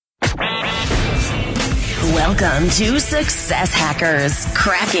Welcome to Success Hackers,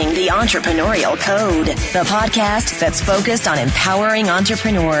 Cracking the Entrepreneurial Code, the podcast that's focused on empowering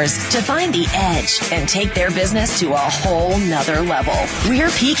entrepreneurs to find the edge and take their business to a whole nother level. We're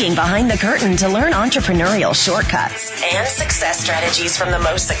peeking behind the curtain to learn entrepreneurial shortcuts and success strategies from the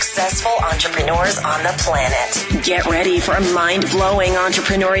most successful entrepreneurs on the planet. Get ready for mind-blowing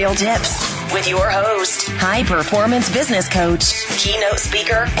entrepreneurial tips with your host, high-performance business coach, keynote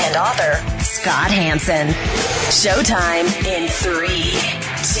speaker, and author, Scott Hanson. Showtime in 3, 2,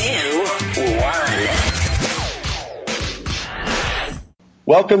 1.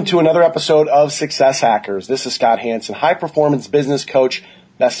 Welcome to another episode of Success Hackers. This is Scott Hanson, high-performance business coach,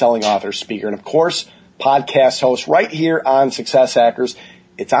 best-selling author, speaker, and of course, podcast host right here on Success Hackers.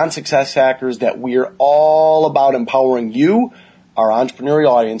 It's on Success Hackers that we're all about empowering you, our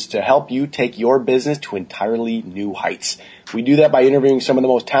entrepreneurial audience, to help you take your business to entirely new heights. We do that by interviewing some of the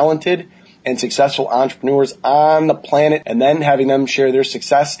most talented and successful entrepreneurs on the planet and then having them share their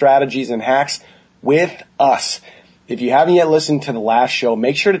success strategies and hacks with us. If you haven't yet listened to the last show,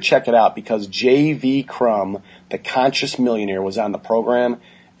 make sure to check it out because J.V. Crum, the Conscious Millionaire, was on the program.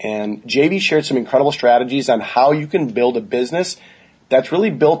 And J.V. shared some incredible strategies on how you can build a business that's really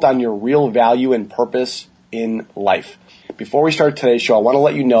built on your real value and purpose in life. Before we start today's show, I want to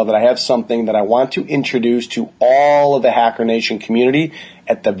let you know that I have something that I want to introduce to all of the Hacker Nation community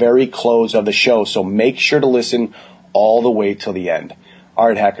at the very close of the show. So make sure to listen all the way till the end. All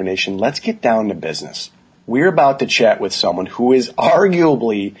right, Hacker Nation, let's get down to business. We're about to chat with someone who is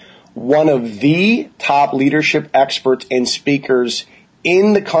arguably one of the top leadership experts and speakers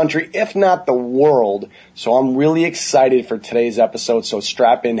in the country, if not the world. So I'm really excited for today's episode. So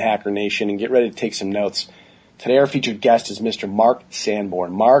strap in, Hacker Nation, and get ready to take some notes. Today, our featured guest is Mr. Mark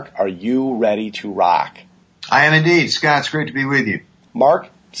Sanborn. Mark, are you ready to rock? I am indeed. Scott, it's great to be with you. Mark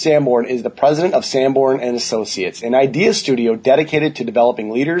Sanborn is the president of Sanborn & Associates, an idea studio dedicated to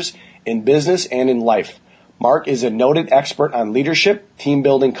developing leaders in business and in life. Mark is a noted expert on leadership, team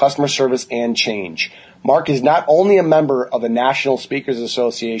building, customer service, and change. Mark is not only a member of the National Speakers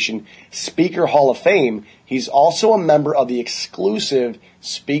Association Speaker Hall of Fame, he's also a member of the exclusive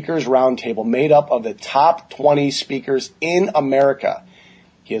Speakers Roundtable made up of the top 20 speakers in America.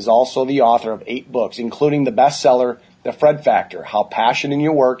 He is also the author of 8 books, including the bestseller, The Fred Factor, How Passion in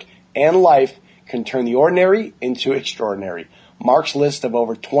Your Work and Life Can Turn the Ordinary into Extraordinary. Mark's list of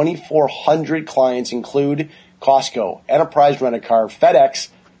over 2,400 clients include Costco, Enterprise Rent-A-Car, FedEx,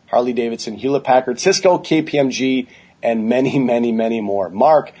 Harley-Davidson, Hewlett-Packard, Cisco, KPMG, and many, many, many more.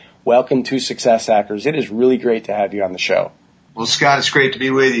 Mark, welcome to Success Hackers. It is really great to have you on the show. Well, Scott, it's great to be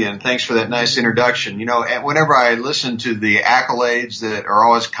with you, and thanks for that nice introduction. You know, whenever I listen to the accolades that are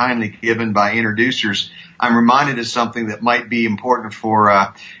always kindly given by introducers, I'm reminded of something that might be important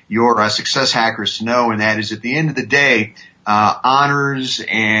for your success hackers to know, and that is at the end of the day, honors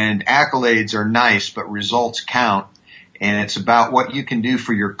and accolades are nice, but results count. And it's about what you can do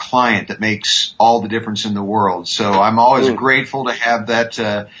for your client that makes all the difference in the world. So I'm always grateful to have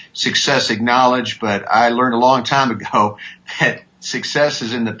that success acknowledged, but I learned a long time ago that success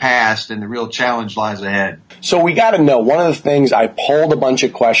is in the past and the real challenge lies ahead. So we got to know, one of the things, I polled a bunch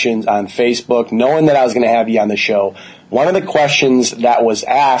of questions on Facebook knowing that I was going to have you on the show. One of the questions that was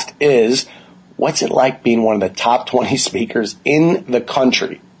asked is, what's it like being one of the top 20 speakers in the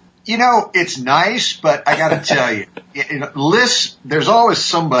country? You know, it's nice, but I got to tell you, lists, there's always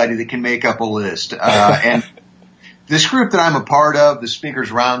somebody that can make up a list. And this group that I'm a part of, the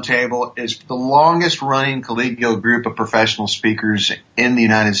Speakers Roundtable, is the longest running collegial group of professional speakers in the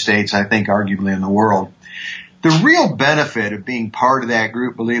United States, I think arguably in the world. The real benefit of being part of that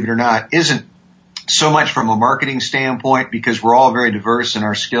group, believe it or not, isn't so much from a marketing standpoint because we're all very diverse in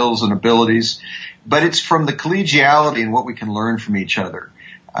our skills and abilities, but it's from the collegiality and what we can learn from each other.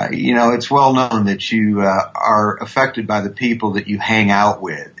 You know, it's well known that you are affected by the people that you hang out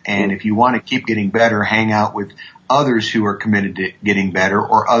with. And if you want to keep getting better, hang out with others who are committed to getting better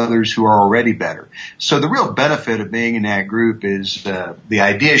or others who are already better. So the real benefit of being in that group is the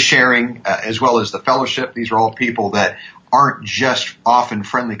idea sharing as well as the fellowship. These are all people that aren't just often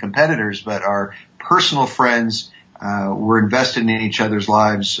friendly competitors, but are personal friends. We're invested in each other's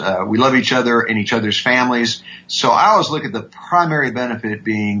lives. We love each other and each other's families. So I always look at the primary benefit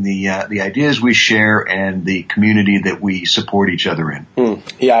being the ideas we share and the community that we support each other in.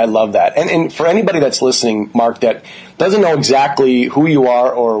 Yeah, I love that. And for anybody that's listening, Mark, that doesn't know exactly who you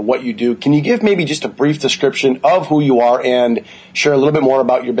are or what you do, can you give maybe just a brief description of who you are and share a little bit more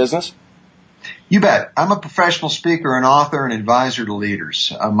about your business? You bet. I'm a professional speaker, an author, and advisor to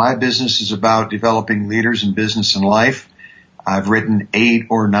leaders. My business is about developing leaders in business and life. I've written 8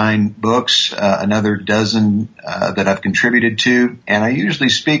 or 9 books, another dozen that I've contributed to, and I usually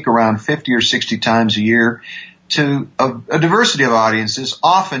speak around 50 or 60 times a year to a diversity of audiences,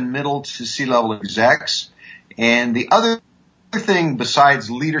 often middle to C-level execs. And the other thing besides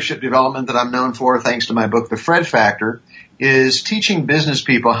leadership development that I'm known for, thanks to my book, The Fred Factor, is teaching business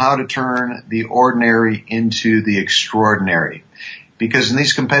people how to turn the ordinary into the extraordinary. Because in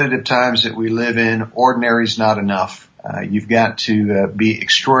these competitive times that we live in, ordinary is not enough. You've got to be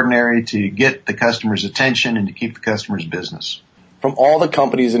extraordinary to get the customer's attention and to keep the customer's business. From all the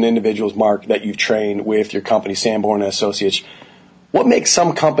companies and individuals, Mark, that you've trained with your company, Sanborn & Associates, what makes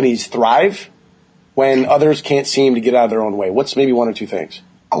some companies thrive when others can't seem to get out of their own way? What's maybe 1 or 2 things?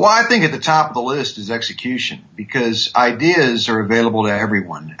 Well, I think at the top of the list is execution, because ideas are available to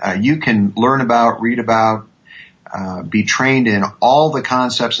everyone. You can learn about, read about, be trained in all the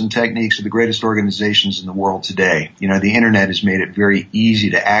concepts and techniques of the greatest organizations in the world today. You know, the internet has made it very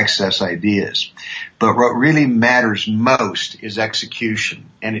easy to access ideas. But what really matters most is execution.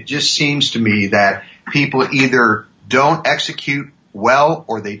 And it just seems to me that people either don't execute well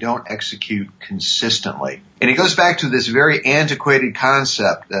or they don't execute consistently. And it goes back to this very antiquated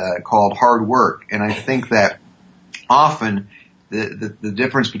concept called hard work. And I think that often the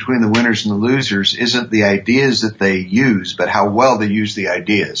difference between the winners and the losers isn't the ideas that they use, but how well they use the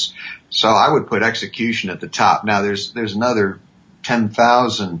ideas. So I would put execution at the top. Now there's another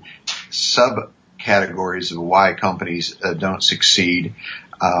 10,000 subcategories of why companies don't succeed.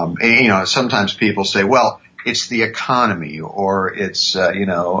 And, you know, sometimes people say, well, it's the economy or it's,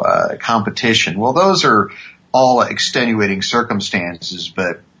 competition. Well, those are all extenuating circumstances,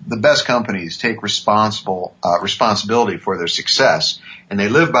 but the best companies take responsibility for their success. And they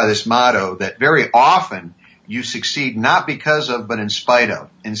live by this motto that very often you succeed not because of, but in spite of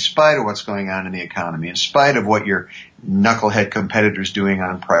what's going on in the economy, in spite of what your knucklehead competitors doing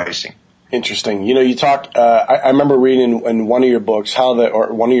on pricing. Interesting. You know, you talked, I remember reading in one of your books,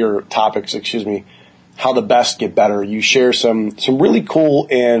 one of your topics, how the best get better. You share some really cool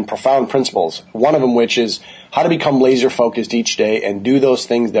and profound principles. One of them, which is how to become laser focused each day and do those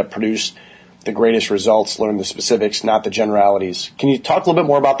things that produce the greatest results, learn the specifics, not the generalities. Can you talk a little bit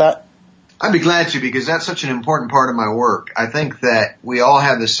more about that? I'd be glad to, because that's such an important part of my work. I think that we all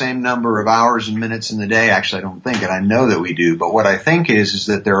have the same number of hours and minutes in the day. Actually, I don't think it. I know that we do. But what I think is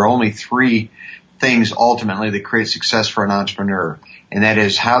that there are only 3 things ultimately that create success for an entrepreneur. And that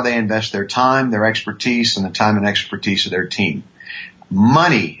is how they invest their time, their expertise, and the time and expertise of their team.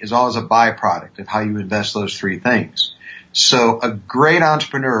 Money is always a byproduct of how you invest those 3 things. So a great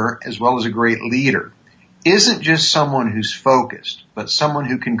entrepreneur, as well as a great leader, isn't just someone who's focused, but someone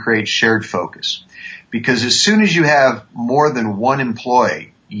who can create shared focus. Because as soon as you have more than one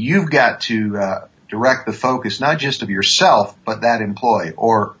employee, you've got to direct the focus not just of yourself, but that employee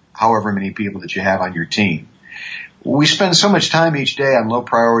or however many people that you have on your team. We spend so much time each day on low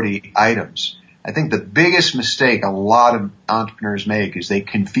priority items. I think the biggest mistake a lot of entrepreneurs make is they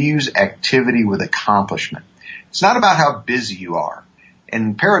confuse activity with accomplishment. It's not about how busy you are.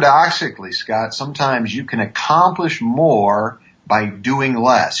 And paradoxically, Scott, sometimes you can accomplish more by doing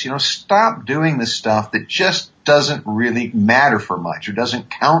less. You know, stop doing the stuff that just doesn't really matter for much or doesn't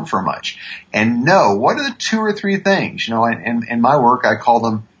count for much. And know what are the 2 or 3 things. You know, in my work, I call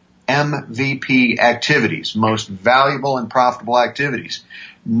them MVP activities, most valuable and profitable activities.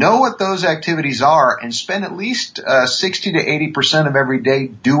 Know what those activities are and spend at least 60 to 80% of every day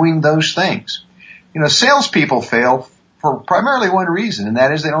doing those things. You know, salespeople fail for primarily one reason, and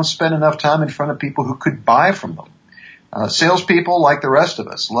that is they don't spend enough time in front of people who could buy from them. Salespeople, like the rest of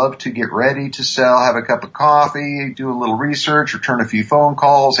us, love to get ready to sell, have a cup of coffee, do a little research, return a few phone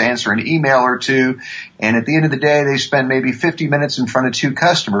calls, answer an email or 2, and at the end of the day, they spend maybe 50 minutes in front of 2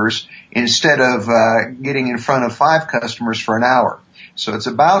 customers instead of getting in front of 5 customers for an hour. So it's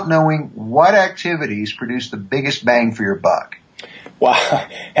about knowing what activities produce the biggest bang for your buck. Wow,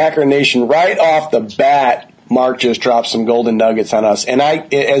 Hacker Nation, right off the bat, Mark just dropped some golden nuggets on us. And I,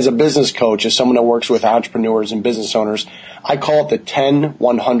 as a business coach, as someone that works with entrepreneurs and business owners, I call it the 10,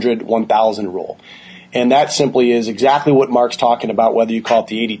 100, 1,000 rule. And that simply is exactly what Mark's talking about, whether you call it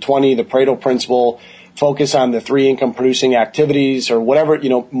the 80-20, the Pareto principle, focus on the 3 income producing activities or whatever. You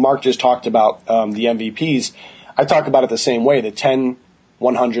know, Mark just talked about the MVPs. I talk about it the same way, the 10,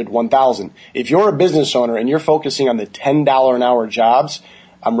 100, 1,000. If you're a business owner and you're focusing on the $10 an hour jobs,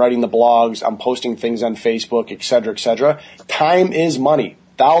 I'm writing the blogs, I'm posting things on Facebook, et cetera, et cetera. Time is money.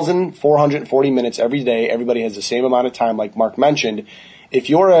 1,440 minutes every day. Everybody has the same amount of time, like Mark mentioned. If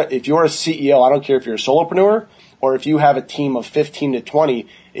you're a CEO, I don't care if you're a solopreneur or if you have a team of 15 to 20,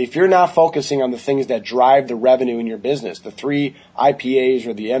 if you're not focusing on the things that drive the revenue in your business, the 3 IPAs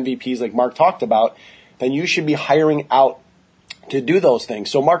or the MVPs like Mark talked about, then you should be hiring out to do those things.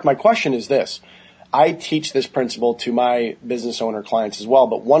 So Mark, my question is this. I teach this principle to my business owner clients as well,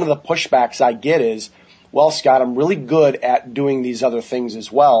 but one of the pushbacks I get is, well, Scott, I'm really good at doing these other things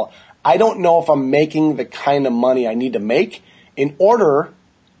as well. I don't know if I'm making the kind of money I need to make in order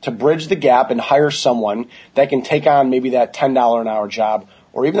to bridge the gap and hire someone that can take on maybe that $10 an hour job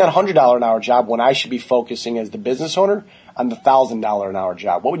or even that $100 an hour job when I should be focusing as the business owner on the $1,000 an hour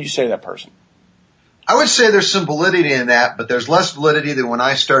job. What would you say to that person? I would say there's some validity in that, but there's less validity than when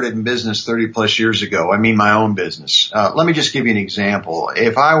I started in business 30 plus years ago. I mean, my own business. Let me just give you an example.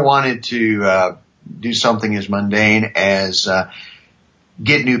 If I wanted to do something as mundane as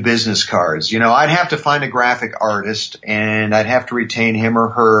get new business cards. I'd have to find a graphic artist and I'd have to retain him or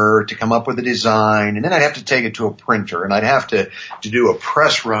her to come up with a design, and then I'd have to take it to a printer and I'd have to do a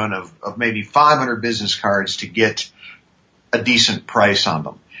press run of maybe 500 business cards to get a decent price on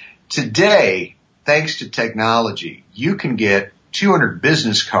them. Today, thanks to technology, you can get 200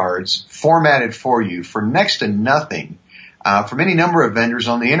 business cards formatted for you for next to nothing from any number of vendors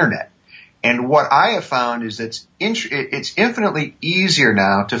on the internet. And what I have found is that it's infinitely easier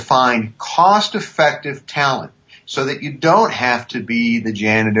now to find cost-effective talent so that you don't have to be the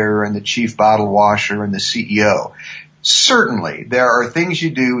janitor and the chief bottle washer and the CEO. Certainly, there are things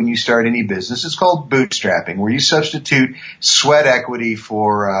you do when you start any business. It's called bootstrapping, where you substitute sweat equity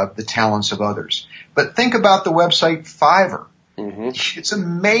for the talents of others. But think about the website Fiverr. Mm-hmm. It's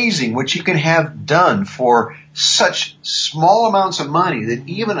amazing what you can have done for such small amounts of money that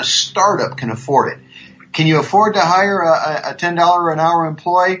even a startup can afford it. Can you afford to hire a $10 an hour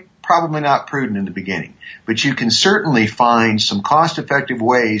employee? Probably not prudent in the beginning. But you can certainly find some cost-effective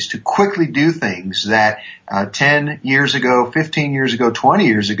ways to quickly do things that 10 years ago, 15 years ago, 20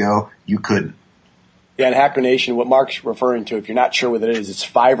 years ago, you couldn't. Yeah, in Hacker Nation, what Mark's referring to, if you're not sure what it is, it's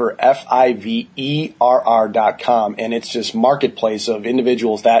Fiverr, Fiverr.com, and it's this marketplace of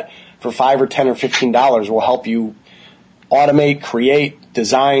individuals that for $5 or $10 or $15 will help you automate, create,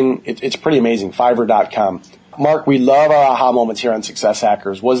 design. It's pretty amazing, Fiverr.com. Mark, we love our aha moments here on Success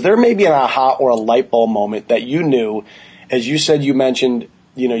Hackers. Was there maybe an aha or a light bulb moment that you knew, as you said, you mentioned,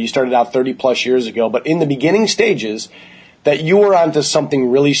 you started out 30 plus years ago, but in the beginning stages, that you were onto something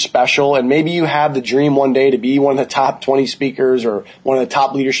really special, and maybe you had the dream one day to be one of the top 20 speakers or one of the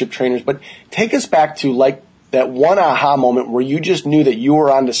top leadership trainers, but take us back to like that one aha moment where you just knew that you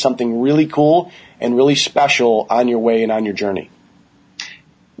were onto something really cool and really special on your way and on your journey.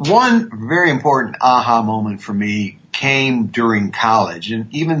 One very important aha moment for me came during college,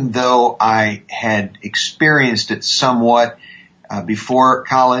 and even though I had experienced it somewhat before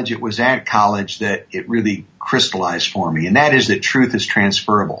college, it was at college that it really crystallized for me, and that is that truth is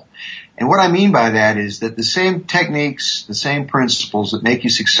transferable. And what I mean by that is that the same techniques, the same principles that make you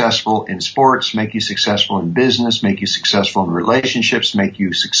successful in sports, make you successful in business, make you successful in relationships, make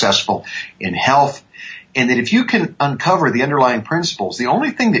you successful in health, and that if you can uncover the underlying principles, the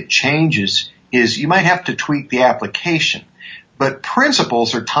only thing that changes is you might have to tweak the application, but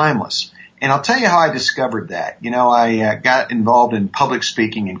principles are timeless. And I'll tell you how I discovered that. I got involved in public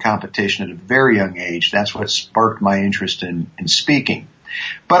speaking and competition at a very young age. That's what sparked my interest in speaking.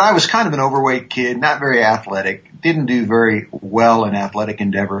 But I was kind of an overweight kid, not very athletic, didn't do very well in athletic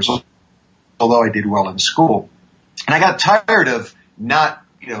endeavors, although I did well in school. And I got tired of not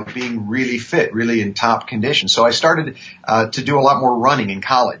being really fit, really in top condition. So I started to do a lot more running in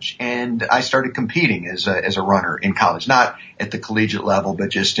college, and I started competing as a runner in college, not at the collegiate level, but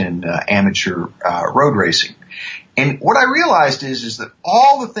just in amateur road racing. And what I realized is that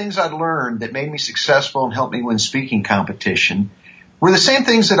all the things I'd learned that made me successful and helped me win speaking competition were the same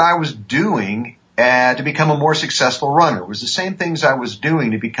things that I was doing to become a more successful runner. It was the same things I was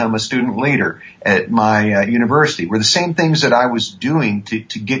doing to become a student leader at my university. Were the same things that I was doing to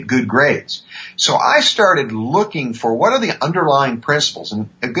get good grades. So I started looking for what are the underlying principles. And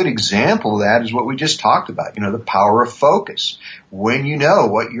a good example of that is what we just talked about, the power of focus. When you know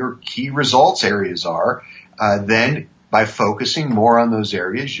what your key results areas are, then by focusing more on those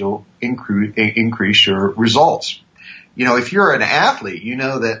areas, you'll increase your results. If you're an athlete, you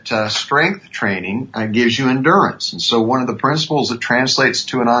know that strength training gives you endurance. And so one of the principles that translates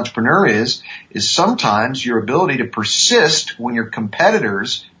to an entrepreneur is sometimes your ability to persist when your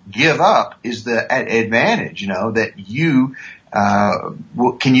competitors give up is the advantage, that you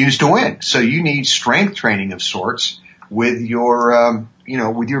can use to win. So you need strength training of sorts with your,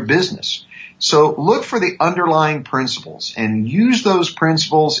 with your business. So look for the underlying principles and use those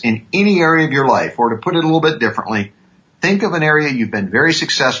principles in any area of your life. Or to put it a little bit differently, think of an area you've been very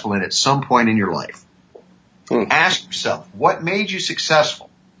successful in at some point in your life. Ask yourself, what made you successful?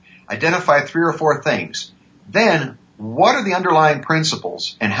 Identify 3 or 4 things. Then, what are the underlying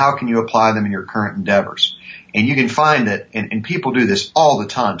principles and how can you apply them in your current endeavors? And you can find that, and people do this all the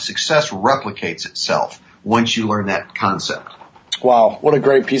time, success replicates itself once you learn that concept. Wow, what a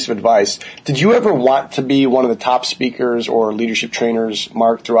great piece of advice. Did you ever want to be one of the top speakers or leadership trainers,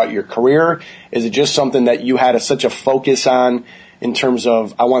 Mark, throughout your career? Is it just something that you had such a focus on in terms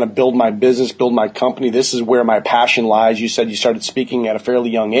of, I want to build my business, build my company, this is where my passion lies? You said you started speaking at a fairly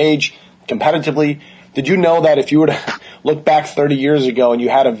young age, competitively. Did you know that if you were to look back 30 years ago and you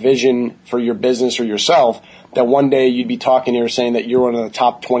had a vision for your business or yourself, that one day you'd be talking here saying that you're one of the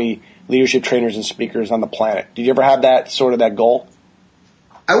top 20 leadership trainers and speakers on the planet? Did you ever have that goal?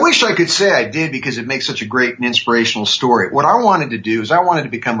 I wish I could say I did because it makes such a great and inspirational story. What I wanted to do is I wanted to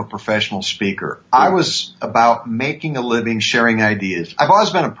become a professional speaker. I was about making a living, sharing ideas. I've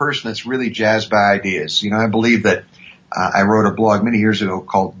always been a person that's really jazzed by ideas. I believe that I wrote a blog many years ago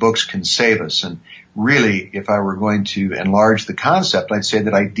called Books Can Save Us. And really, if I were going to enlarge the concept, I'd say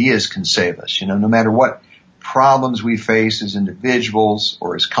that ideas can save us. No matter what problems we face as individuals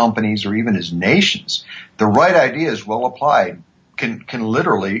or as companies or even as nations, the right ideas, well applied, can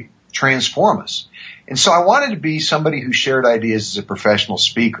literally transform us. And so I wanted to be somebody who shared ideas as a professional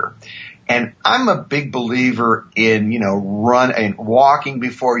speaker. And I'm a big believer in, run and walking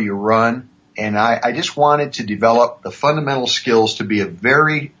before you run. And I just wanted to develop the fundamental skills to be a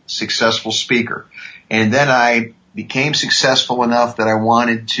very successful speaker. And then I became successful enough that I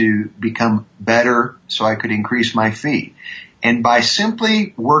wanted to become better so I could increase my fee. And by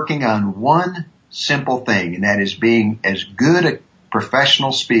simply working on one simple thing, and that is being as good a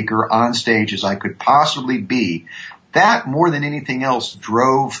professional speaker on stage as I could possibly be, that more than anything else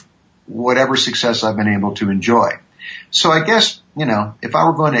drove whatever success I've been able to enjoy. So I guess, if I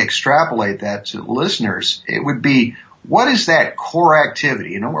were going to extrapolate that to listeners, it would be, what is that core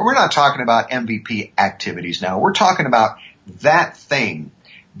activity? We're not talking about MVP activities now. We're talking about that thing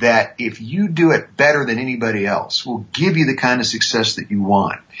that if you do it better than anybody else will give you the kind of success that you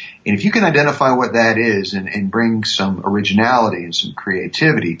want. And if you can identify what that is and bring some originality and some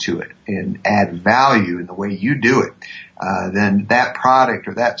creativity to it and add value in the way you do it, then that product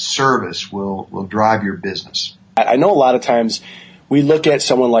or that service will drive your business. I know a lot of times we look at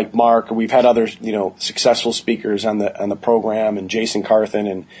someone like Mark, or we've had other, successful speakers on the program, and Jason Carthen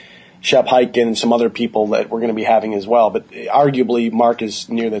and Shep Hyken and some other people that we're going to be having as well. But arguably, Mark is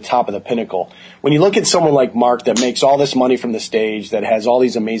near the top of the pinnacle. When you look at someone like Mark that makes all this money from the stage, that has all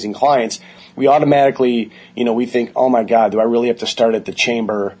these amazing clients, we automatically, we think, oh my God, do I really have to start at the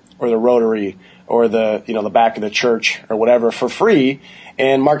chamber or the Rotary or the back of the church or whatever for free?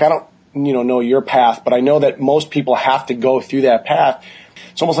 And Mark, I don't, know your path, but I know that most people have to go through that path.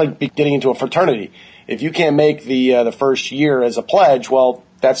 It's almost like getting into a fraternity. If you can't make the first year as a pledge, well,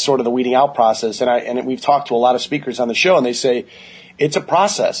 that's sort of the weeding out process. And we've talked to a lot of speakers on the show, and they say it's a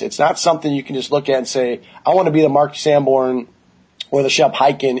process. It's not something you can just look at and say, I want to be the Mark Sanborn or the Shep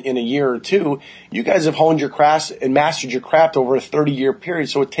Hyken in a year or two. You guys have honed your craft and mastered your craft over a 30-year period,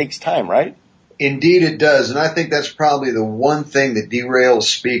 so it takes time, right? Indeed it does. And I think that's probably the one thing that derails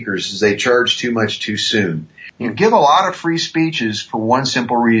speakers is they charge too much too soon. You give a lot of free speeches for one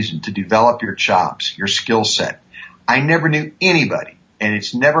simple reason, to develop your chops, your skill set. I never knew anybody, and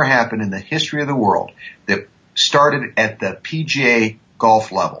it's never happened in the history of the world, that started at the PGA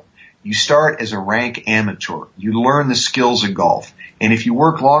golf level. You start as a rank amateur. You learn the skills of golf. And if you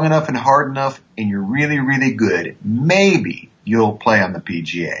work long enough and hard enough and you're really, really good, maybe you'll play on the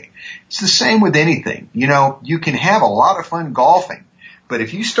PGA. It's the same with anything. You can have a lot of fun golfing, but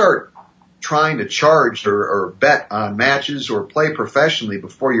if you start trying to charge or bet on matches or play professionally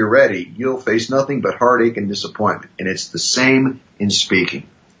before you're ready, you'll face nothing but heartache and disappointment. And it's the same in speaking.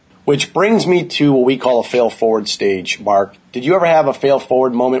 Which brings me to what we call a fail-forward stage, Mark. Did you ever have a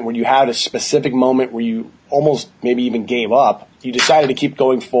fail-forward moment where you had a specific moment where you almost maybe even gave up? You decided to keep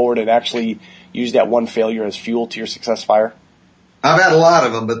going forward and actually use that one failure as fuel to your success fire? I've had a lot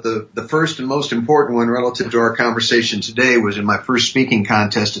of them, but the first and most important one relative to our conversation today was in my first speaking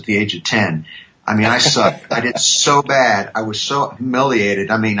contest at the age of 10. I sucked. I did so bad. I was so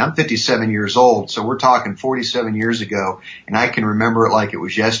humiliated. I'm 57 years old, so we're talking 47 years ago, and I can remember it like it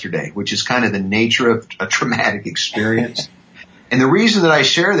was yesterday, which is kind of the nature of a traumatic experience. And the reason that I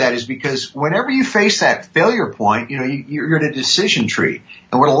share that is because whenever you face that failure point, you're at a decision tree.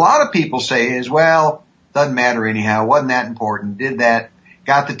 And what a lot of people say is, well, doesn't matter anyhow, wasn't that important, did that.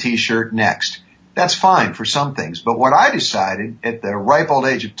 got the t-shirt, next. That's fine for some things. But what I decided at the ripe old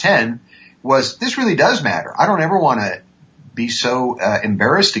age of 10 was this really does matter. I don't ever want to be so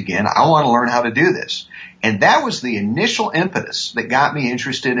embarrassed again. I want to learn how to do this. And that was the initial impetus that got me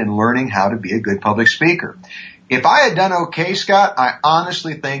interested in learning how to be a good public speaker. If I had done okay, Scott, I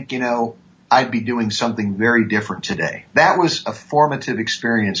honestly think, I'd be doing something very different today. That was a formative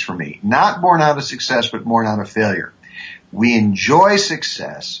experience for me. Not born out of success, but born out of failure. We enjoy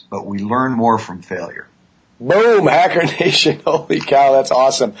success, but we learn more from failure. Boom, Hacker Nation. Holy cow, that's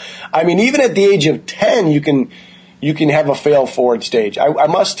awesome. I mean, even at the age of 10, you can have a fail forward stage. I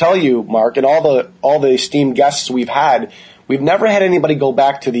must tell you, Mark, and all the esteemed guests we've had, we've never had anybody go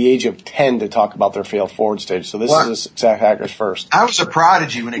back to the age of 10 to talk about their fail forward stage. So this is a Success Hackers first. I was a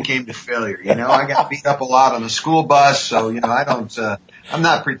prodigy when it came to failure. I got beat up a lot on the school bus. So, I'm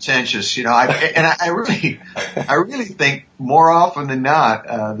not pretentious. I really think more often than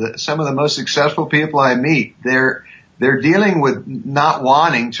not, some of the most successful people I meet, they're dealing with not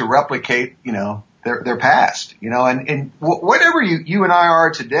wanting to replicate, their past, and whatever you and I are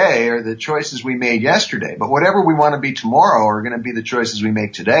today are the choices we made yesterday, but whatever we want to be tomorrow are going to be the choices we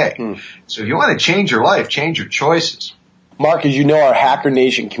make today. So if you want to change your life, change your choices. Mark, as you know, our Hacker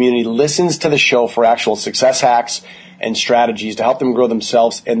Nation community listens to the show for actual success hacks and strategies to help them grow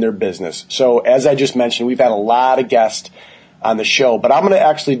themselves and their business. So as I just mentioned, we've had a lot of guests on the show, but I'm going to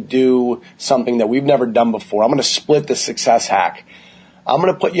actually do something that we've never done before. I'm going to split the success hack. I'm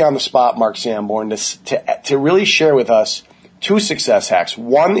going to put you on the spot, Mark Sanborn, to really share with us two success hacks.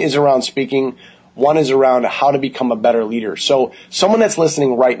 One is around speaking. One is around how to become a better leader. So someone that's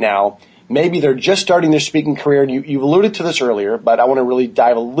listening right now, maybe they're just starting their speaking career, and you alluded to this earlier, but I want to really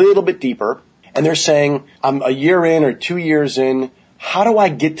dive a little bit deeper. And they're saying, I'm a year in or 2 years in. How do I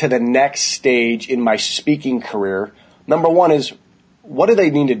get to the next stage in my speaking career? Number one is, what do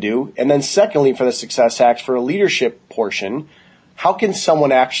they need to do? And then secondly, for the success hacks, for a leadership portion, how can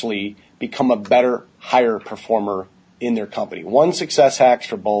someone actually become a better, higher performer in their company? One success hacks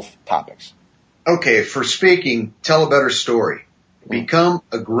for both topics. Okay, for speaking, tell a better story. Become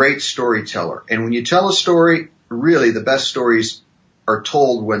a great storyteller. And when you tell a story, really the best stories are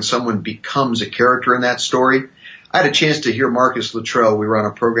told when someone becomes a character in that story. I had a chance to hear Marcus Luttrell. We were on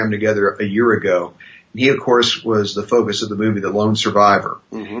a program together a year ago. He, of course, was the focus of the movie The Lone Survivor.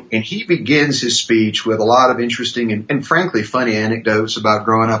 Mm-hmm. And he begins his speech with a lot of interesting and frankly funny anecdotes about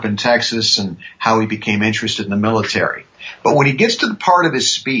growing up in Texas and how he became interested in the military. But when he gets to the part of his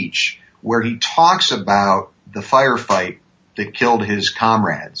speech where he talks about the firefight that killed his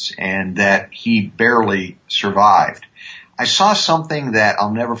comrades and that he barely survived, I saw something that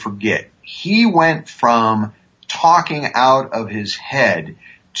I'll never forget. He went from talking out of his head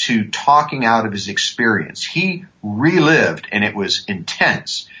to talking out of his experience. He relived, and it was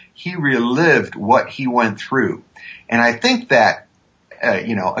intense. He relived what he went through. And I think that,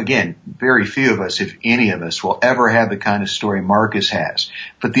 again, very few of us, if any of us, will ever have the kind of story Marcus has.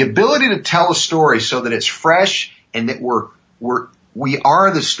 But the ability to tell a story so that it's fresh and that we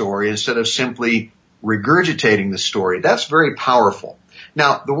are the story instead of simply regurgitating the story, that's very powerful.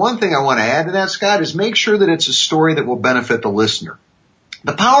 Now, the one thing I want to add to that, Scott, is make sure that it's a story that will benefit the listener.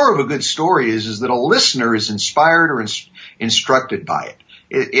 The power of a good story is that a listener is inspired or instructed by it.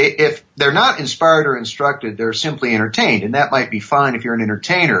 If they're not inspired or instructed, they're simply entertained, and that might be fine if you're an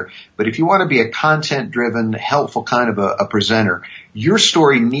entertainer. But if you want to be a content-driven, helpful kind of a presenter, your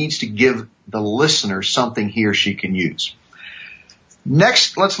story needs to give the listener something he or she can use.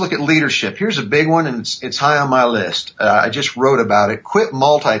 Next, let's look at leadership. Here's a big one, and it's high on my list. I just wrote about it. Quit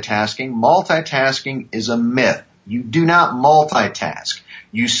multitasking. Multitasking is a myth. You do not multitask.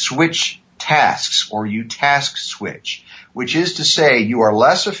 You switch tasks, or you task switch, which is to say you are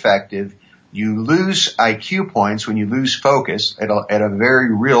less effective. You lose IQ points when you lose focus at a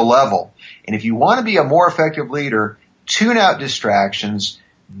very real level. And if you want to be a more effective leader, tune out distractions.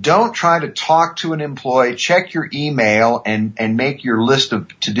 Don't try to talk to an employee. Check your email and make your list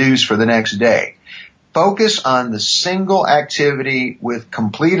of to-dos for the next day. Focus on the single activity with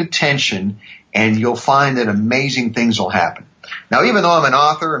complete attention, and you'll find that amazing things will happen. Now, even though I'm an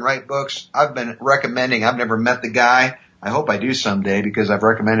author and write books, I've been recommending, I've never met the guy. I hope I do someday because I've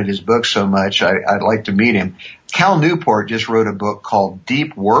recommended his book so much. I'd like to meet him. Cal Newport just wrote a book called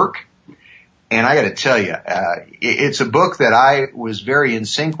Deep Work. And I got to tell you, it's a book that I was very in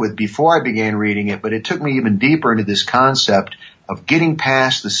sync with before I began reading it, but it took me even deeper into this concept of getting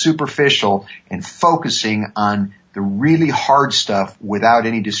past the superficial and focusing on the really hard stuff without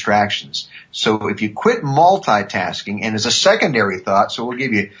any distractions. So if you quit multitasking, and as a secondary thought, so we'll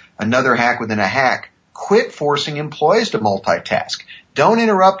give you another hack within a hack, quit forcing employees to multitask. Don't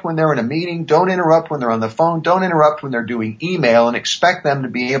interrupt when they're in a meeting. Don't interrupt when they're on the phone. Don't interrupt when they're doing email and expect them to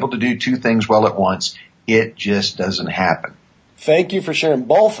be able to do two things well at once. It just doesn't happen. Thank you for sharing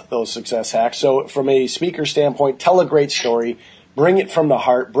both those success hacks. So from a speaker standpoint, tell a great story. Bring it from the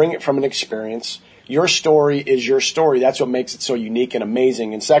heart. Bring it from an experience. Your story is your story. That's what makes it so unique and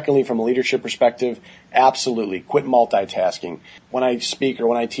amazing. And secondly, from a leadership perspective, absolutely quit multitasking. When I speak or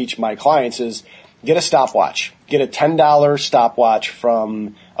when I teach my clients is get a stopwatch. Get a $10 stopwatch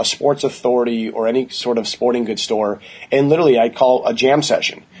from a Sports Authority or any sort of sporting goods store. And literally I call a jam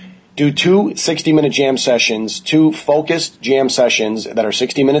session. Do 2 60-minute jam sessions, 2 focused jam sessions that are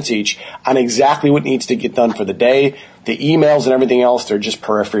 60 minutes each on exactly what needs to get done for the day. The emails and everything else, they're just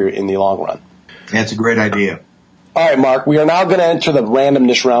periphery in the long run. That's a great idea. All right, Mark, we are now going to enter the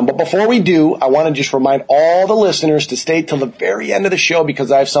randomness round. But before we do, I want to just remind all the listeners to stay till the very end of the show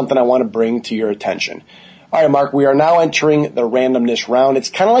because I have something I want to bring to your attention. All right, Mark, we are now entering the randomness round. It's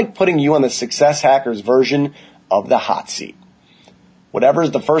kind of like putting you on the Success Hackers version of the hot seat. Whatever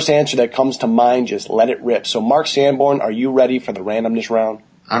is the first answer that comes to mind, just let it rip. So, Mark Sanborn, are you ready for the randomness round?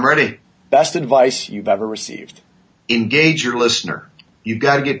 I'm ready. Best advice you've ever received? Engage your listener. You've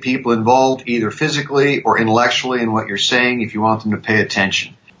got to get people involved either physically or intellectually in what you're saying if you want them to pay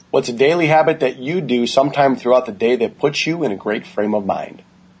attention. What's a daily habit that you do sometime throughout the day that puts you in a great frame of mind?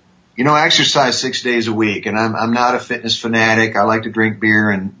 You know, I exercise 6 days a week, and I'm not a fitness fanatic. I like to drink beer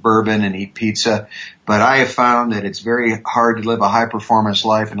and bourbon and eat pizza, but I have found that it's very hard to live a high-performance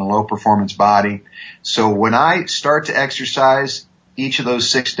life in a low-performance body. So when I start to exercise each of those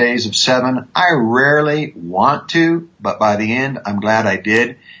 6 days of 7, I rarely want to, but by the end, I'm glad I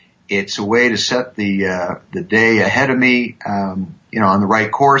did. It's a way to set the day ahead of me, on the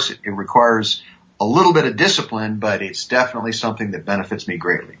right course. It requires a little bit of discipline, but it's definitely something that benefits me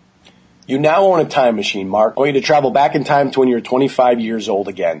greatly. You now own a time machine, Mark. I want you to travel back in time to when you were 25 years old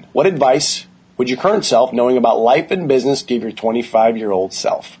again. What advice would your current self, knowing about life and business, give your 25-year-old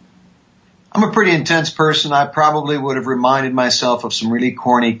self? I'm a pretty intense person. I probably would have reminded myself of some really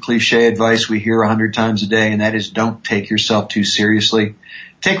corny cliche advice we hear 100 times a day, and that is don't take yourself too seriously.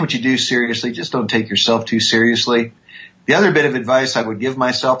 Take what you do seriously, just don't take yourself too seriously. The other bit of advice I would give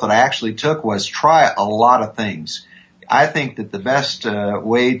myself that I actually took was try a lot of things. I think that the best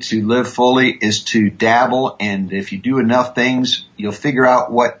way to live fully is to dabble, and if you do enough things, you'll figure out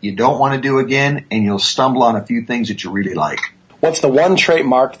what you don't want to do again, and you'll stumble on a few things that you really like. What's the one trait,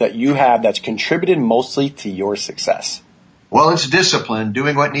 Mark, that you have that's contributed mostly to your success? Well, it's discipline,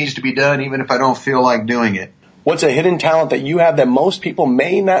 doing what needs to be done even if I don't feel like doing it. What's a hidden talent that you have that most people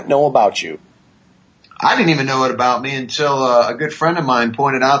may not know about you? I didn't even know it about me until a good friend of mine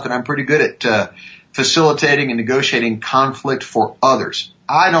pointed out that I'm pretty good at facilitating and negotiating conflict for others.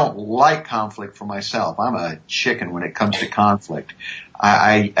 I don't like conflict for myself. I'm a chicken when it comes to conflict.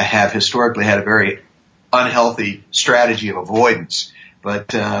 I have historically had a very unhealthy strategy of avoidance. But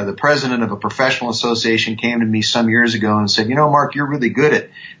the president of a professional association came to me some years ago and said, Mark, you're really good at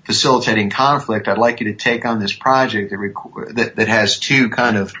facilitating conflict. I'd like you to take on this project that has two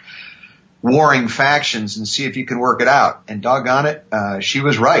kind of warring factions and see if you can work it out. And doggone it, she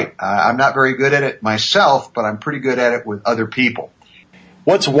was right. I'm not very good at it myself, but I'm pretty good at it with other people.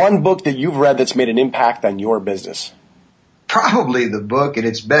 What's one book that you've read that's made an impact on your business? Probably the book, and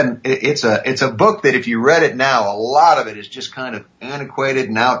it's a book that if you read it now, a lot of it is just kind of antiquated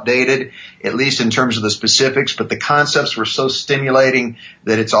and outdated, at least in terms of the specifics, but the concepts were so stimulating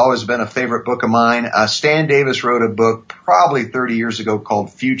that it's always been a favorite book of mine. Stan Davis wrote a book probably 30 years ago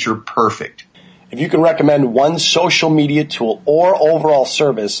called Future Perfect. If you can recommend one social media tool or overall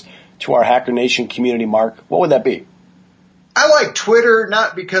service to our Hacker Nation community, Mark, what would that be? I like Twitter,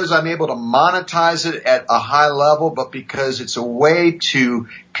 not because I'm able to monetize it at a high level, but because it's a way to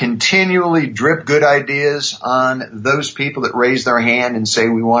continually drip good ideas on those people that raise their hand and say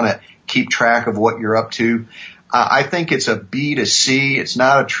we want to keep track of what you're up to. I think it's a B2C. It's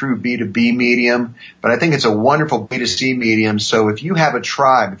not a true B2B medium, but I think it's a wonderful B2C medium. So if you have a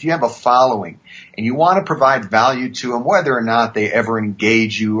tribe, if you have a following, and you want to provide value to them, whether or not they ever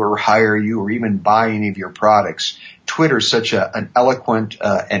engage you or hire you or even buy any of your products, Twitter is such an eloquent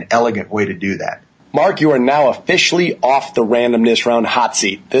and elegant way to do that. Mark, you are now officially off the randomness round hot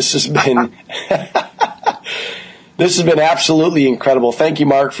seat. This has been this has been absolutely incredible. Thank you,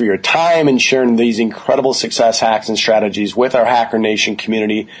 Mark, for your time and sharing these incredible success hacks and strategies with our Hacker Nation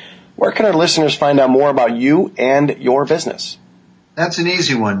community. Where can our listeners find out more about you and your business? That's an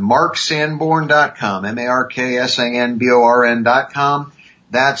easy one. MarkSanborn.com, MarkSanborn.com.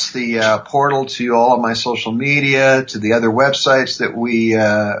 That's the portal to all of my social media, to the other websites that we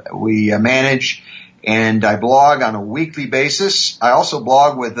manage. and I blog on a weekly basis. I also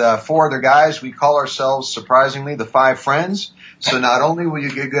blog with 4 other guys. We call ourselves, surprisingly, the 5 Friends. So not only will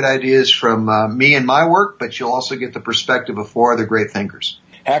you get good ideas from me and my work, but you'll also get the perspective of 4 other great thinkers.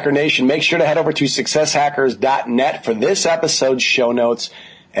 Hacker Nation, make sure to head over to successhackers.net for this episode's show notes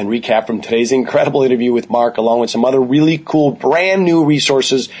and recap from today's incredible interview with Mark, along with some other really cool brand new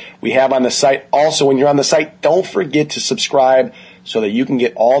resources we have on the site. Also, when you're on the site, don't forget to subscribe so that you can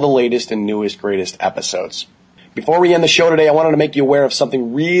get all the latest and newest, greatest episodes. Before we end the show today, I wanted to make you aware of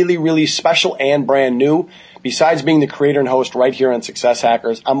something really, really special and brand new. Besides being the creator and host right here on Success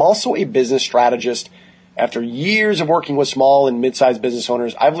Hackers, I'm also a business strategist. After years of working with small and mid-sized business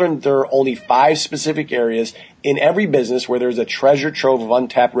owners, I've learned that there are only 5 specific areas in every business where there's a treasure trove of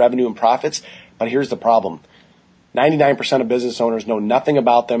untapped revenue and profits. But here's the problem. 99% of business owners know nothing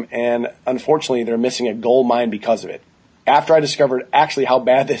about them, and unfortunately, they're missing a gold mine because of it. After I discovered actually how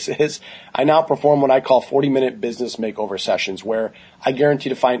bad this is, I now perform what I call 40-minute business makeover sessions, where I guarantee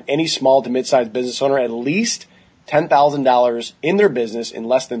to find any small to mid-sized business owner at least $10,000 in their business in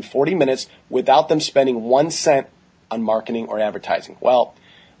less than 40 minutes without them spending 1 cent on marketing or advertising. Well,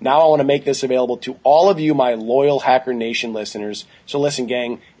 now I want to make this available to all of you, my loyal Hacker Nation listeners. So listen,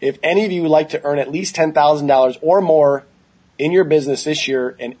 gang, if any of you would like to earn at least $10,000 or more in your business this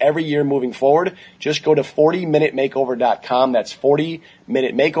year and every year moving forward, just go to 40minutemakeover.com. That's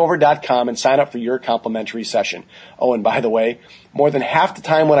 40minutemakeover.com and sign up for your complimentary session. Oh, and by the way, more than half the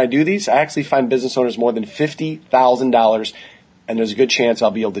time when I do these, I actually find business owners more than $50,000, and there's a good chance I'll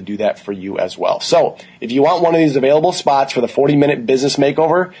be able to do that for you as well. So if you want one of these available spots for the 40-minute business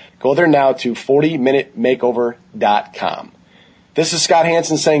makeover, go there now to 40minutemakeover.com. This is Scott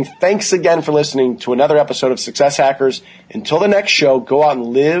Hanson saying thanks again for listening to another episode of Success Hackers. Until the next show, go out and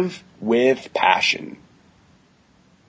live with passion.